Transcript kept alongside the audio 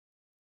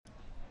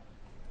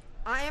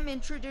I am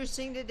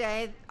introducing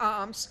today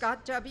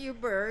Scott W.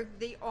 Berg,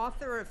 the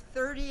author of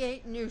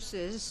 38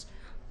 Nooses,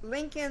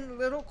 Lincoln,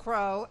 Little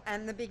Crow,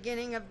 and the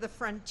Beginning of the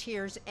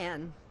Frontier's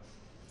End.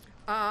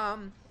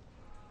 Um,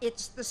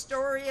 it's the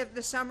story of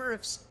the summer of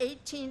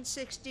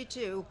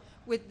 1862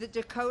 with the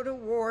Dakota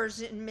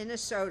Wars in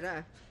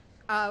Minnesota,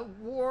 a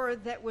war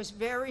that was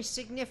very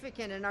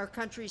significant in our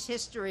country's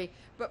history,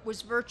 but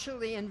was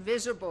virtually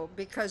invisible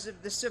because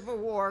of the Civil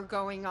War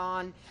going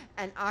on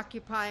and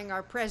occupying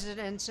our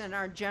presidents' and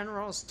our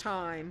generals'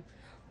 time.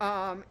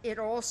 It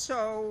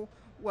also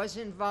was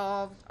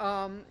involved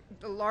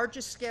the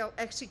largest scale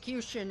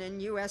execution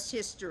in U.S.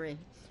 history.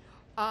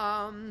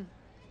 Our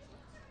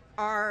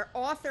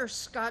author,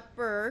 Scott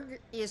Berg,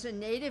 is a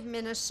native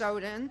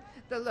Minnesotan,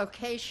 the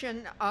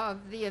location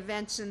of the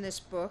events in this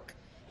book.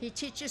 He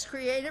teaches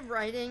creative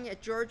writing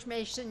at George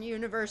Mason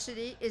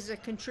University, is a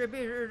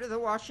contributor to the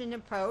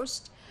Washington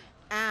Post,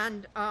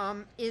 and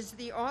is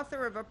the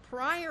author of a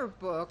prior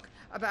book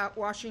about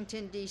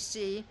Washington,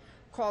 D.C.,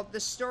 called The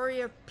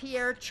Story of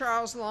Pierre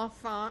Charles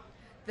L'Enfant,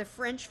 the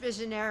French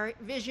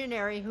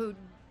visionary who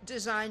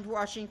designed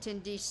Washington,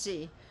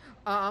 D.C.,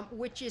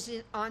 which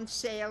is on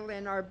sale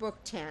in our book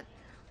tent.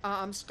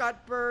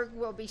 Scott Berg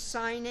will be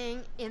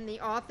signing in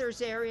the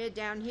author's area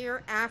down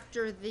here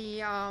after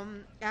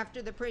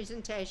the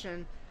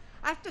presentation.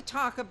 I have to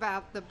talk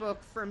about the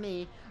book for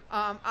me.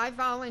 I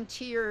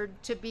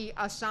volunteered to be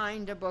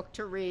assigned a book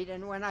to read,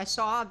 and when I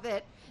saw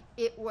that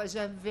it was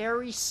a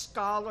very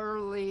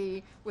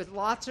scholarly, with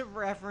lots of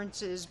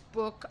references,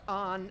 book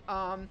on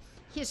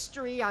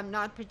history. I'm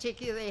not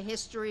particularly a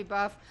history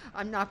buff.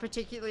 I'm not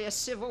particularly a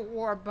Civil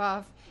War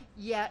buff.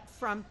 Yet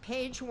from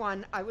page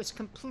one, I was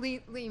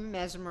completely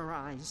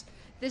mesmerized.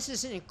 This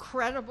is an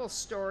incredible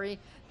story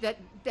that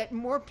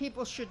more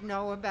people should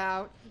know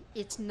about.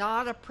 It's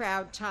not a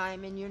proud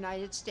time in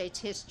United States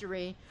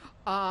history.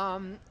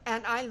 And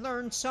I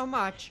learned so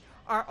much.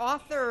 Our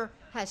author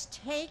has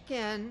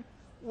taken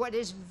what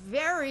is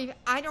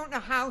I don't know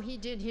how he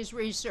did his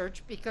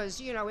research,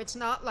 because, you know, it's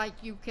not like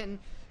you can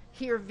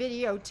hear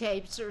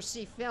videotapes or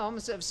see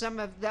films of some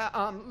of the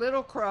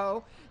Little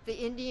Crow, the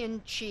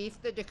Indian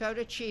chief, the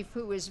Dakota chief,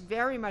 who is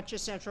very much a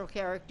central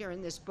character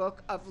in this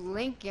book, of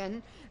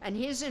Lincoln and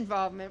his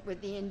involvement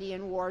with the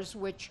Indian Wars,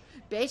 which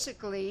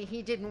basically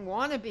he didn't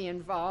want to be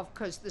involved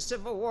because the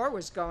Civil War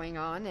was going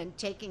on and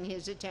taking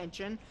his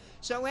attention.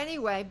 So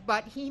anyway,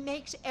 but he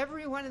makes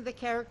every one of the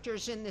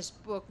characters in this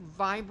book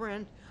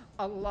vibrant,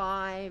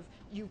 alive.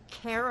 You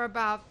care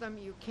about them,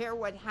 you care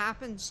what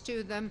happens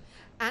to them,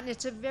 and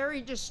it's a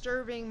very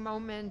disturbing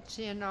moment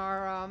in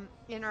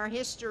our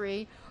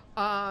history.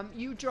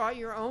 You draw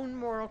your own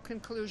moral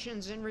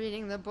conclusions in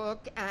reading the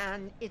book,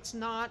 and it's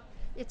not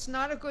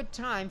a good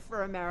time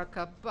for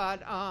America.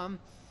 But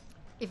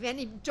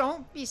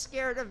don't be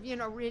scared of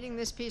reading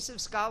this piece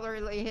of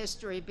scholarly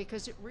history,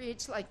 because it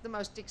reads like the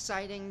most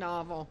exciting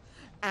novel.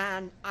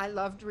 And I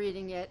loved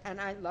reading it,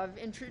 and I love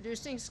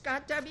introducing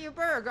Scott W.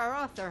 Berg, our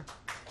author.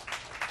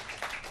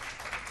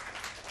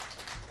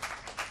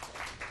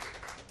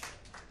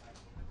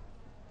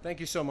 Thank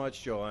you so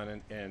much,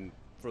 Joanne, and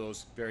for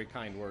those very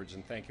kind words,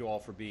 and thank you all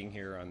for being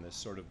here on this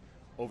sort of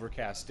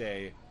overcast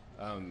day.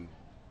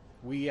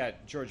 We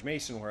at George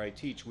Mason, where I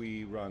teach,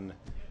 we run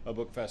a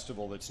book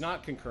festival that's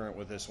not concurrent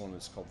with this one.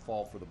 It's called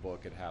Fall for the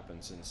Book. It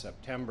happens in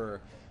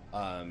September.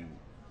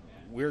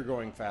 We're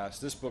going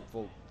fast. This book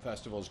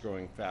festival is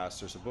growing fast.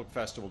 There's a book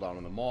festival down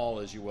in the mall,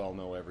 as you well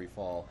know, every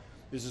fall.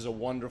 This is a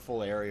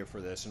wonderful area for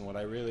this, and what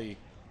I really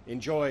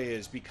enjoy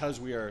is,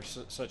 because we are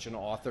such an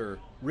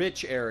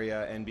author-rich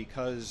area, and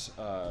because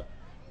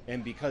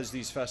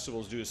these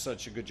festivals do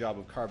such a good job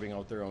of carving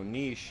out their own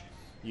niche,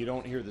 you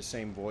don't hear the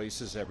same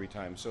voices every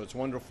time. So it's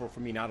wonderful for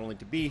me not only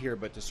to be here,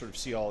 but to sort of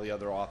see all the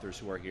other authors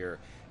who are here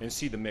and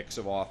see the mix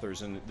of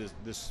authors, and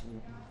this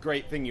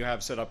great thing you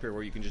have set up here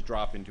where you can just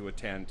drop into a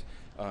tent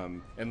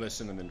and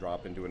listen, and then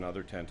drop into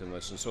another tent and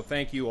listen. So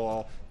thank you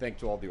all.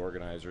 Thanks to all the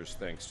organizers.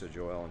 Thanks to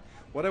Joelle. And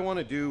what I want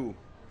to do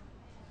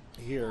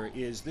here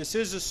is, this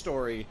is a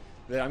story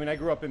that, I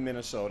grew up in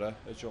Minnesota,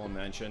 as Joel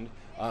mentioned,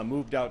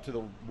 moved out to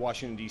the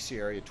Washington, D.C.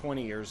 area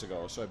 20 years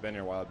ago, so I've been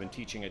here a while. I've been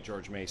teaching at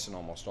George Mason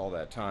almost all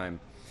that time.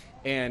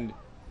 And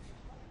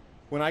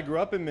when I grew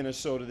up in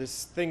Minnesota,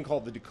 this thing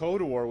called the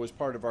Dakota War was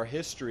part of our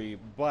history,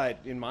 but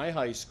in my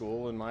high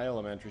school, in my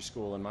elementary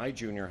school, in my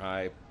junior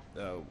high,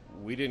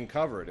 we didn't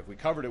cover it. If we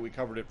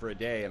covered it for a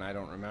day, and I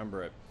don't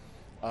remember it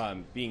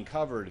being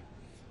covered.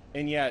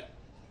 And yet,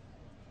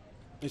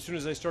 as soon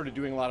as I started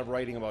doing a lot of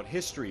writing about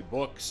history,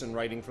 books, and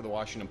writing for the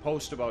Washington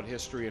Post about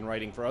history, and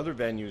writing for other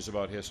venues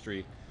about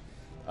history,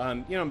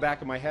 in the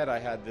back of my head I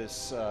had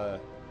this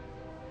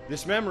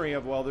memory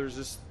of, well, there's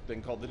this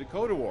thing called the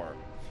Dakota War.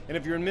 And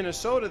if you're in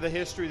Minnesota, the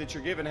history that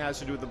you're given has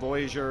to do with the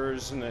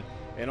voyageurs and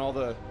all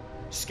the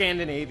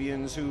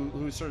Scandinavians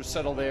who sort of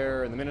settle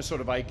there, and the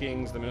Minnesota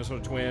Vikings, the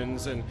Minnesota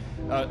Twins, and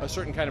a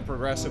certain kind of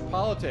progressive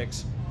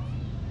politics.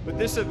 But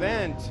this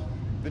event,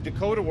 the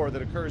Dakota War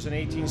that occurs in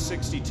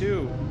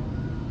 1862,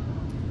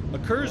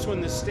 occurs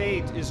when the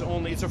state is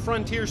only, it's a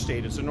frontier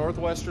state, it's a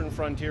northwestern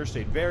frontier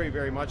state, very,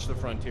 very much the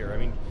frontier. I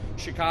mean,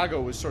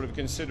 Chicago was sort of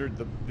considered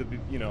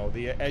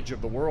the edge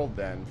of the world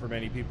then for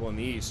many people in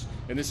the East,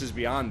 and this is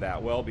beyond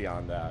that, well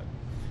beyond that.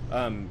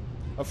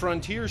 A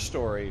frontier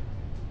story,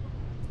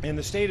 and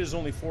the state is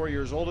only 4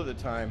 years old at the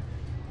time,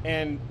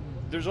 and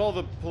there's all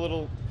the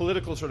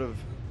political sort of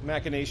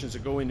machinations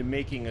that go into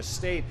making a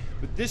state,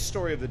 but this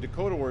story of the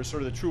Dakota War is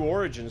sort of the true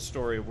origin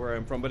story of where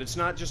I'm from, but it's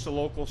not just a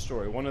local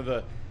story. One of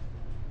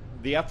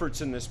the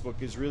efforts in this book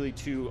is really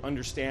to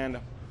understand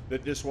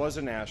that this was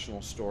a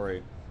national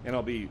story, and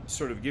I'll be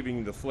sort of giving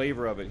you the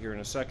flavor of it here in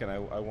a second.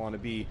 I want to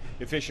be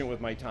efficient with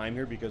my time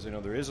here because I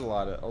know there is a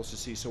lot else to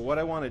see. So what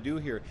I want to do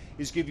here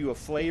is give you a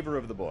flavor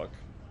of the book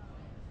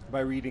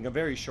by reading a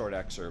very short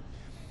excerpt.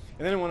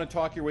 And then I want to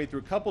talk your way through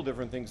a couple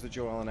different things that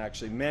Joe Ellen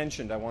actually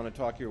mentioned. I want to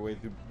talk your way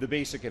through the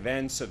basic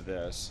events of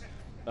this,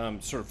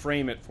 sort of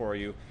frame it for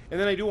you. And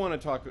then I do want to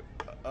talk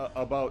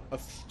about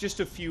just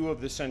a few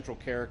of the central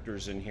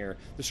characters in here,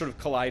 the sort of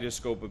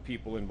kaleidoscope of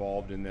people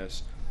involved in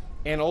this,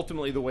 and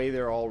ultimately the way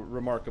they're all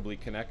remarkably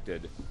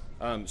connected.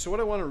 So what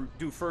I want to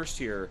do first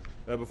here,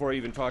 before I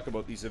even talk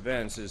about these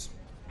events, is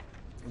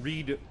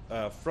read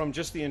from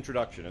just the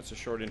introduction. It's a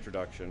short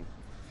introduction.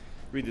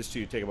 Read this to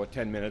you, take about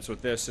 10 minutes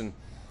with this. And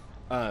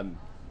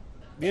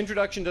the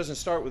introduction doesn't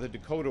start with the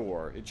Dakota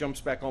War. It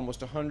jumps back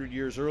almost 100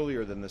 years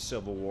earlier than the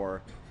Civil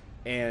War,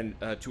 and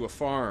to a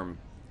farm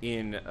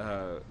in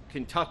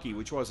Kentucky,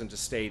 which wasn't a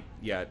state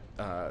yet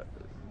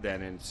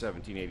then in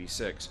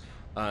 1786,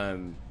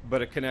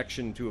 but a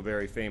connection to a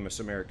very famous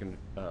American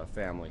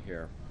family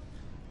here.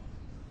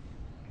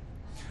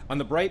 On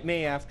the bright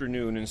May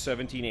afternoon in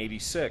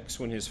 1786,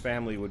 when his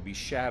family would be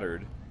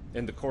shattered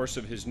and the course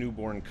of his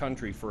newborn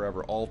country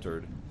forever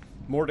altered,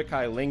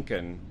 Mordecai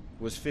Lincoln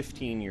was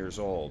 15 years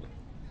old.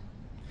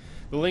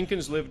 The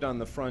Lincolns lived on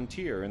the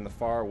frontier in the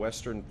far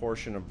western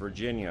portion of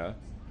Virginia,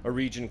 a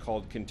region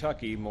called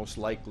Kentucky, most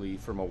likely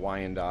from a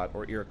Wyandot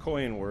or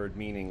Iroquoian word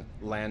meaning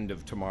land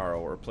of tomorrow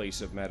or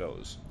place of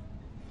meadows.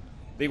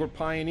 They were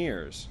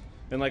pioneers,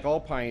 and like all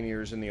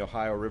pioneers in the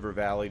Ohio River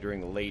Valley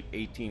during the late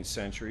 18th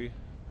century,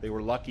 they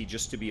were lucky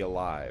just to be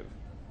alive.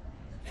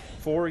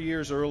 4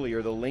 years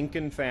earlier, the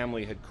Lincoln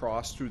family had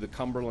crossed through the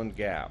Cumberland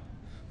Gap,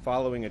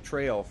 following a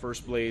trail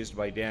first blazed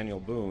by Daniel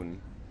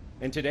Boone,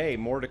 and today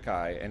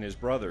Mordecai and his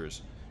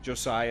brothers,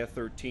 Josiah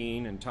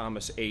 13 and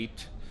Thomas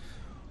 8,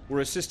 were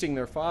assisting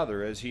their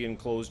father as he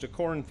enclosed a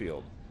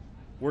cornfield,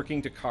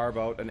 working to carve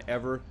out an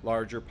ever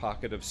larger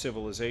pocket of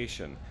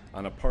civilization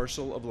on a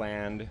parcel of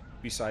land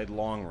beside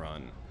Long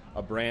Run,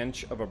 a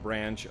branch of a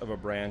branch of a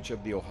branch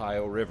of the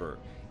Ohio River,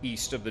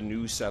 east of the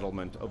new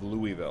settlement of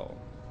Louisville.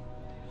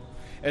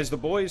 As the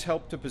boys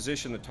helped to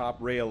position the top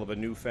rail of a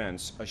new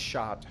fence, a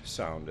shot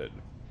sounded.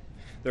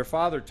 Their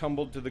father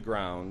tumbled to the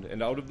ground,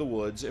 and out of the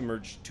woods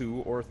emerged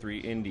 2 or 3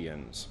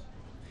 Indians.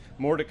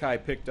 Mordecai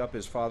picked up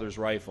his father's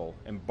rifle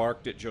and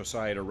barked at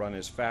Josiah to run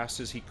as fast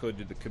as he could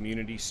to the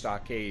community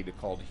stockade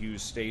called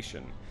Hughes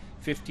Station,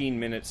 15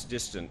 minutes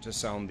distant, to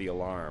sound the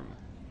alarm.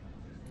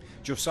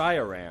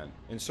 Josiah ran,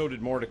 and so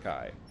did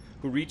Mordecai,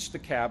 who reached the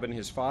cabin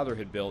his father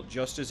had built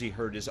just as he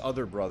heard his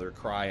other brother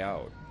cry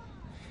out.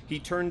 He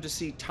turned to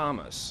see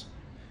Thomas,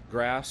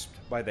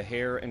 grasped by the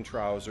hair and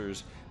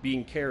trousers,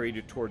 being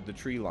carried toward the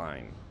tree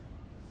line.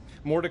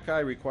 Mordecai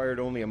required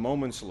only a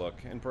moment's look,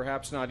 and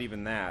perhaps not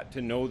even that,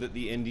 to know that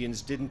the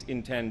Indians didn't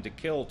intend to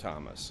kill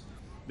Thomas.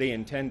 They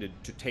intended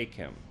to take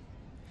him.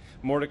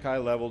 Mordecai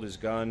leveled his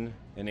gun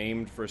and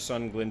aimed for a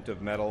sun-glint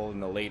of metal in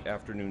the late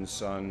afternoon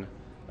sun,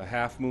 a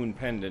half-moon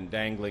pendant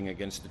dangling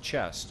against the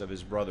chest of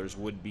his brother's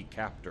would-be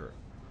captor.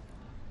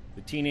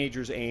 The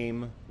teenager's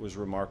aim was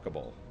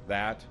remarkable.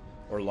 That,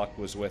 or luck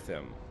was with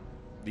him.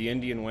 The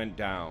Indian went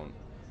down.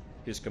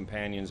 His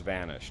companions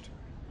vanished.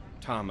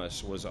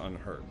 Thomas was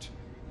unhurt.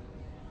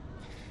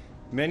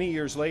 Many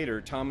years later,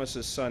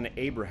 Thomas's son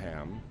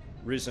Abraham,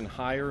 risen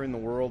higher in the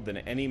world than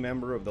any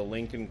member of the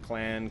Lincoln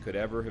clan could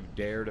ever have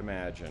dared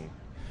imagine,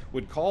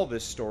 would call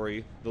this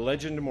story the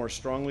legend more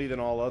strongly than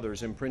all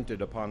others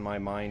imprinted upon my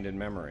mind and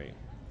memory.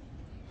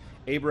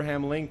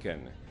 Abraham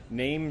Lincoln,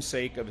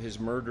 namesake of his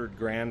murdered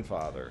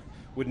grandfather,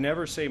 would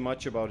never say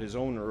much about his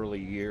own early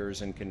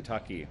years in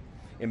Kentucky,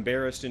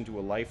 embarrassed into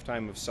a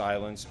lifetime of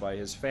silence by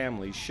his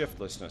family's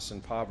shiftlessness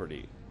and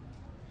poverty.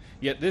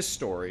 Yet this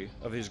story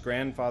of his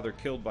grandfather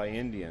killed by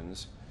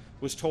Indians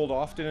was told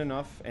often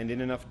enough and in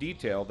enough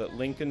detail that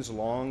Lincoln's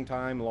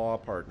longtime law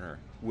partner,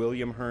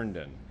 William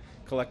Herndon,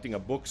 collecting a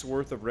book's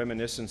worth of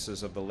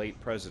reminiscences of the late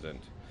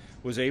president,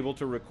 was able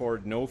to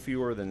record no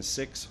fewer than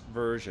 6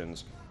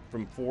 versions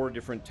from 4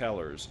 different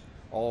tellers,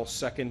 all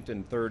second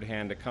and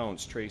third-hand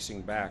accounts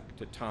tracing back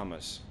to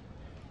Thomas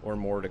or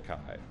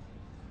Mordecai.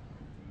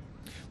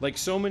 Like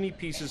so many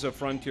pieces of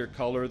frontier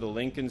color, the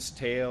Lincoln's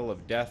tale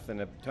of death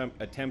and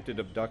attempted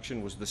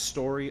abduction was the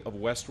story of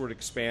westward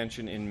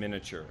expansion in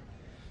miniature,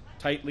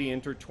 tightly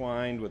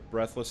intertwined with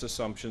breathless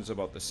assumptions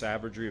about the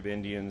savagery of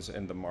Indians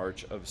and the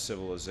march of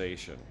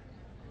civilization.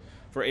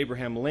 For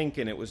Abraham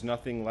Lincoln, it was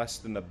nothing less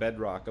than the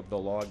bedrock of the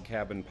log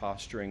cabin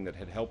posturing that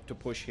had helped to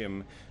push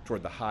him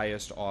toward the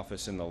highest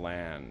office in the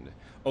land.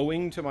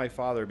 Owing to my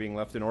father being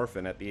left an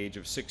orphan at the age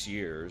of 6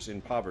 years in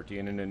poverty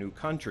and in a new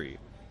country,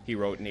 he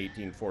wrote in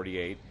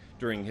 1848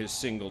 during his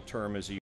single term as a